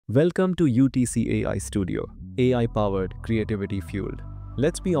Welcome to UTC AI Studio, AI-powered, creativity-fueled.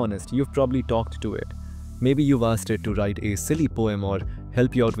 Let's be honest, you've probably talked to it. Maybe you've asked it to write a silly poem or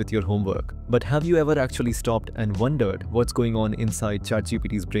help you out with your homework. But have you ever actually stopped and wondered what's going on inside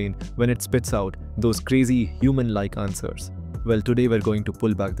ChatGPT's brain when it spits out those crazy human-like answers? Well, today we're going to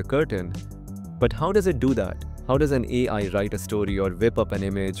pull back the curtain. But how does it do that? How does an AI write a story or whip up an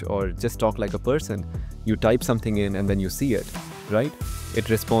image or just talk like a person? You type something in and then you see it, right? It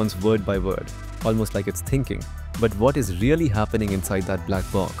responds word by word, almost like it's thinking. But what is really happening inside that black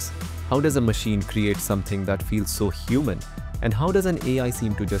box? How does a machine create something that feels so human? And how does an AI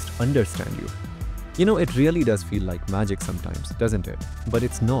seem to just understand you? You know, it really does feel like magic sometimes, doesn't it? But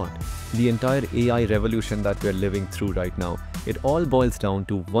it's not. The entire AI revolution that we're living through right now, it all boils down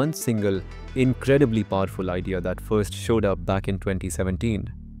to one single, incredibly powerful idea that first showed up back in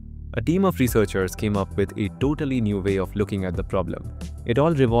 2017. A team of researchers came up with a totally new way of looking at the problem. It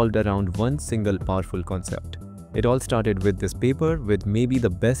all revolved around one single powerful concept. It all started with this paper with maybe the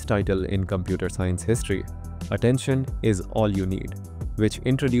best title in computer science history, "Attention is all you need," which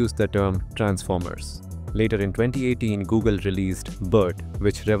introduced the term transformers. Later in 2018, Google released BERT,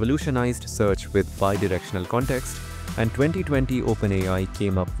 which revolutionized search with bidirectional context, and 2020 OpenAI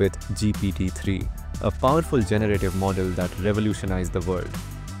came up with GPT-3, a powerful generative model that revolutionized the world.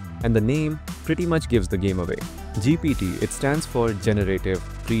 And the name pretty much gives the game away. GPT, it stands for Generative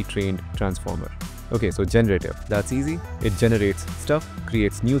Pre-trained Transformer. Okay, so generative, that's easy. It generates stuff,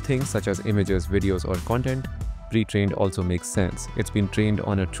 creates new things such as images, videos, or content. Pre-trained also makes sense. It's been trained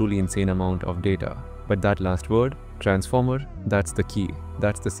on a truly insane amount of data. But that last word, transformer, that's the key.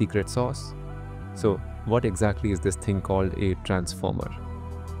 That's the secret sauce. So what exactly is this thing called a transformer?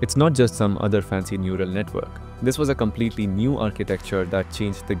 It's not just some other fancy neural network. This was a completely new architecture that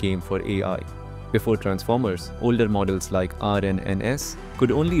changed the game for AI. Before transformers, older models like RNNs could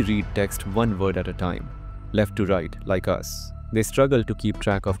only read text one word at a time, left to right, like us. They struggled to keep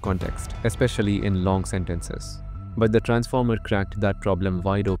track of context, especially in long sentences. But the transformer cracked that problem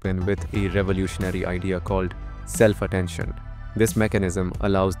wide open with a revolutionary idea called self-attention. This mechanism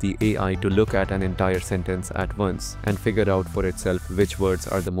allows the AI to look at an entire sentence at once and figure out for itself which words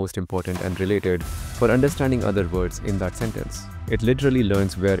are the most important and related for understanding other words in that sentence. It literally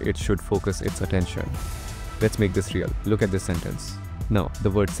learns where it should focus its attention. Let's make this real. Look at this sentence. Now,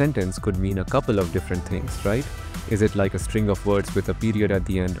 the word sentence could mean a couple of different things, right? Is it like a string of words with a period at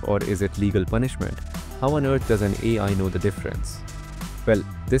the end, or is it legal punishment? How on earth does an AI know the difference? Well,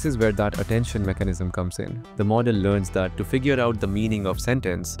 this is where that attention mechanism comes in. The model learns that to figure out the meaning of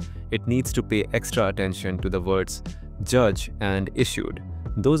sentence, it needs to pay extra attention to the words judge and issued.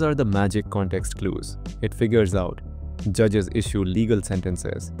 Those are the magic context clues. It figures out judges issue legal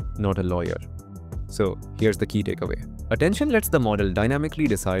sentences, not a lawyer. So here's the key takeaway. Attention lets the model dynamically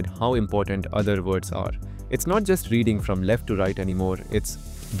decide how important other words are. It's not just reading from left to right anymore, it's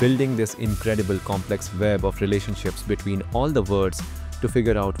building this incredible complex web of relationships between all the words to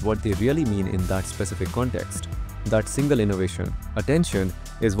figure out what they really mean in that specific context. That single innovation, attention,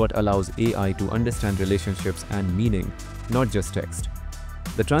 is what allows AI to understand relationships and meaning, not just text.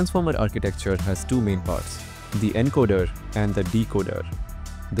 The transformer architecture has two main parts, the encoder and the decoder.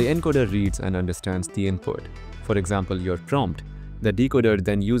 The encoder reads and understands the input, for example, your prompt. The decoder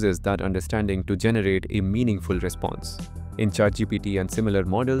then uses that understanding to generate a meaningful response. In ChatGPT and similar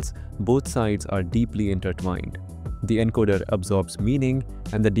models, both sides are deeply intertwined. The encoder absorbs meaning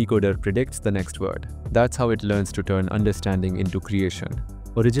and the decoder predicts the next word. That's how it learns to turn understanding into creation.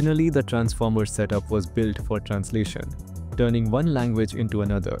 Originally, the transformer setup was built for translation, turning one language into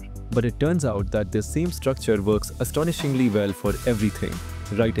another. But it turns out that this same structure works astonishingly well for everything: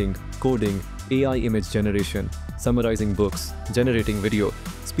 writing, coding, AI image generation, summarizing books, generating video,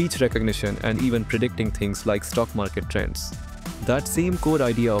 speech recognition, and even predicting things like stock market trends. That same core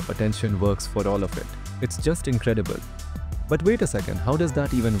idea of attention works for all of it. It's just incredible. But wait a second, how does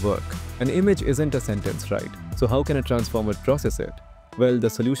that even work? An image isn't a sentence, right? So how can a transformer process it? Well, the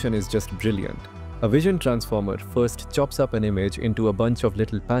solution is just brilliant. A vision transformer first chops up an image into a bunch of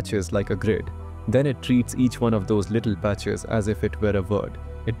little patches like a grid. Then it treats each one of those little patches as if it were a word.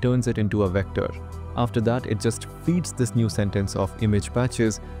 It turns it into a vector. After that, it just feeds this new sentence of image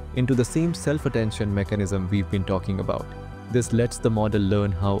patches into the same self-attention mechanism we've been talking about. This lets the model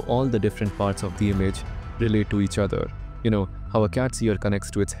learn how all the different parts of the image relate to each other. You know, how a cat's ear connects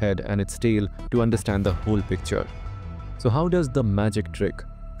to its head and its tail to understand the whole picture. So how does the magic trick,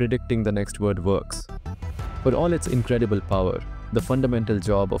 predicting the next word, works? For all its incredible power, the fundamental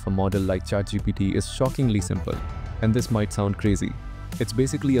job of a model like ChatGPT is shockingly simple. And this might sound crazy. It's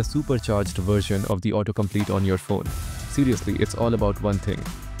basically a supercharged version of the autocomplete on your phone. Seriously, it's all about one thing: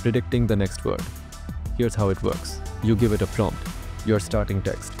 predicting the next word. Here's how it works. You give it a prompt, your starting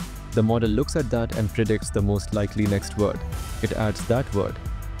text. The model looks at that and predicts the most likely next word. It adds that word,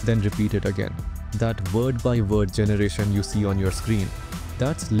 then repeat it again. That word-by-word generation you see on your screen,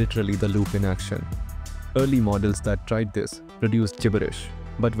 that's literally the loop in action. Early models that tried this produced gibberish,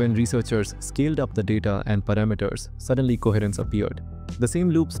 but when researchers scaled up the data and parameters, suddenly coherence appeared. The same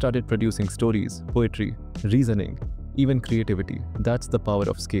loop started producing stories, poetry, reasoning, even creativity. That's the power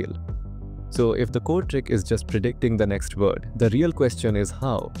of scale. So if the core trick is just predicting the next word, the real question is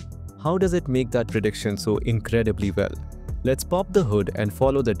how? How does it make that prediction so incredibly well? Let's pop the hood and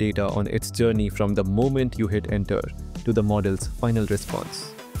follow the data on its journey from the moment you hit enter to the model's final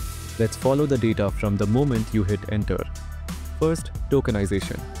response. Let's follow the data from the moment you hit enter. First,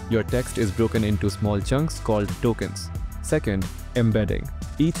 tokenization. Your text is broken into small chunks called tokens. Second, embedding.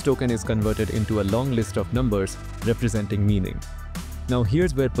 Each token is converted into a long list of numbers representing meaning. Now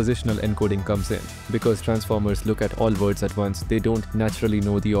here's where positional encoding comes in. Because transformers look at all words at once, they don't naturally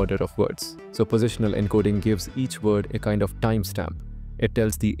know the order of words. So positional encoding gives each word a kind of timestamp. It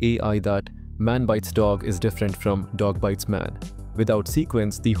tells the AI that man bites dog is different from dog bites man. Without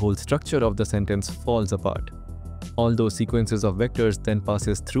sequence, the whole structure of the sentence falls apart. All those sequences of vectors then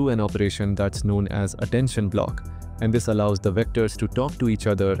passes through an operation that's known as attention block, and this allows the vectors to talk to each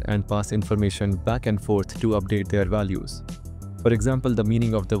other and pass information back and forth to update their values. For example, the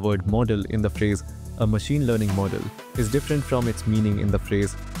meaning of the word model in the phrase a machine learning model is different from its meaning in the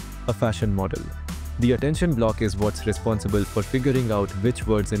phrase a fashion model. The attention block is what's responsible for figuring out which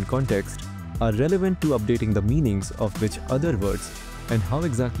words in context are relevant to updating the meanings of which other words and how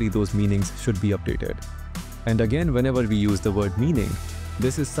exactly those meanings should be updated. And again, whenever we use the word meaning,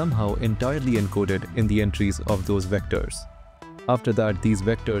 this is somehow entirely encoded in the entries of those vectors. After that, these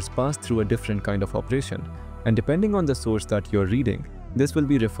vectors pass through a different kind of operation, and depending on the source that you're reading, this will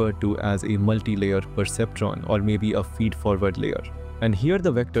be referred to as a multi-layer perceptron or maybe a feed-forward layer. And here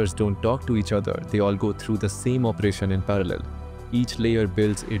the vectors don't talk to each other, they all go through the same operation in parallel. Each layer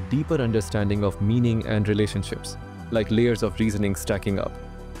builds a deeper understanding of meaning and relationships, like layers of reasoning stacking up.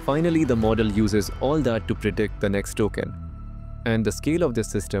 Finally, the model uses all that to predict the next token. And the scale of this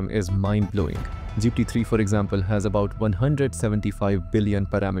system is mind-blowing. GPT-3, for example, has about 175 billion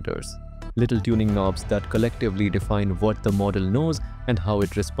parameters, little tuning knobs that collectively define what the model knows and how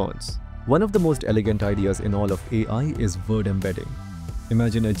it responds. One of the most elegant ideas in all of AI is word embedding.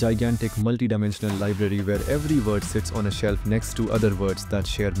 Imagine a gigantic multi-dimensional library where every word sits on a shelf next to other words that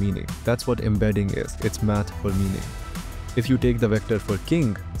share meaning. That's what embedding is. It's math for meaning. If you take the vector for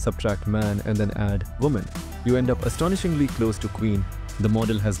king, subtract man, and then add woman, you end up astonishingly close to queen. The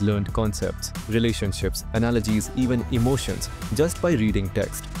model has learned concepts, relationships, analogies, even emotions just by reading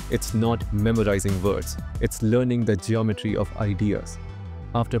text. It's not memorizing words, it's learning the geometry of ideas.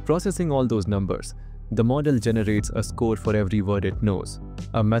 After processing all those numbers, the model generates a score for every word it knows.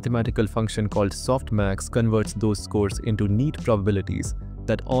 A mathematical function called softmax converts those scores into neat probabilities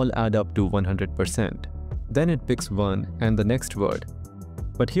that all add up to 100%. Then it picks one and the next word.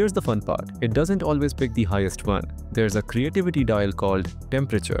 But here's the fun part, it doesn't always pick the highest one. There's a creativity dial called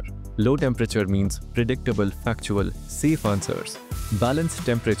temperature. Low temperature means predictable, factual, safe answers. Balanced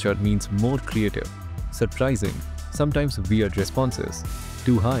temperature means more creative, surprising, sometimes weird responses.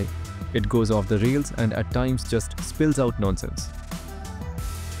 Too high, it goes off the rails and at times just spills out nonsense.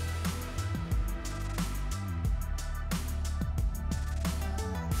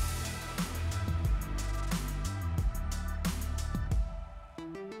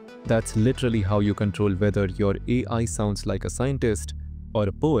 That's literally how you control whether your AI sounds like a scientist or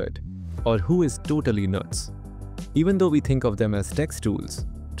a poet or who is totally nuts. Even though we think of them as text tools,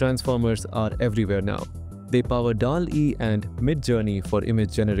 transformers are everywhere now. They power DALL-E and Midjourney for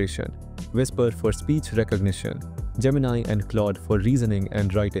image generation, Whisper for speech recognition, Gemini and Claude for reasoning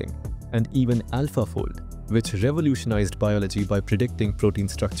and writing, and even AlphaFold, which revolutionized biology by predicting protein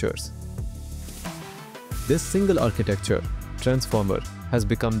structures. This single architecture, transformer, has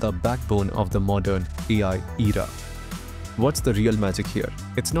become the backbone of the modern AI era. What's the real magic here?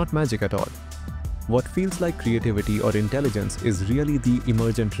 It's not magic at all. What feels like creativity or intelligence is really the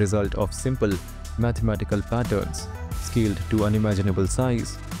emergent result of simple mathematical patterns, scaled to unimaginable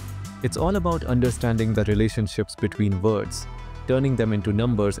size. It's all about understanding the relationships between words, turning them into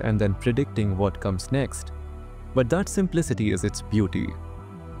numbers and then predicting what comes next. But that simplicity is its beauty.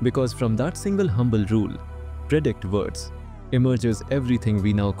 Because from that single humble rule, predict words, emerges everything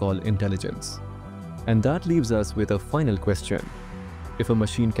we now call intelligence. And that leaves us with a final question. If a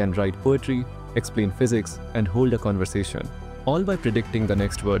machine can write poetry, explain physics, and hold a conversation, all by predicting the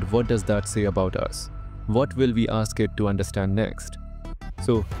next word, what does that say about us? What will we ask it to understand next?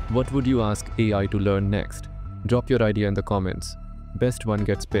 So, what would you ask AI to learn next? Drop your idea in the comments. Best one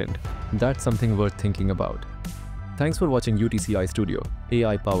gets pinned. That's something worth thinking about. Thanks for watching UTCI Studio,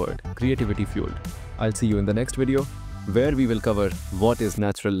 AI powered, creativity fueled. I'll see you in the next video, where we will cover what is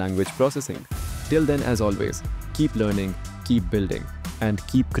natural language processing. Till then, as always, keep learning, keep building, and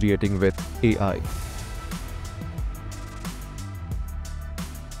keep creating with AI.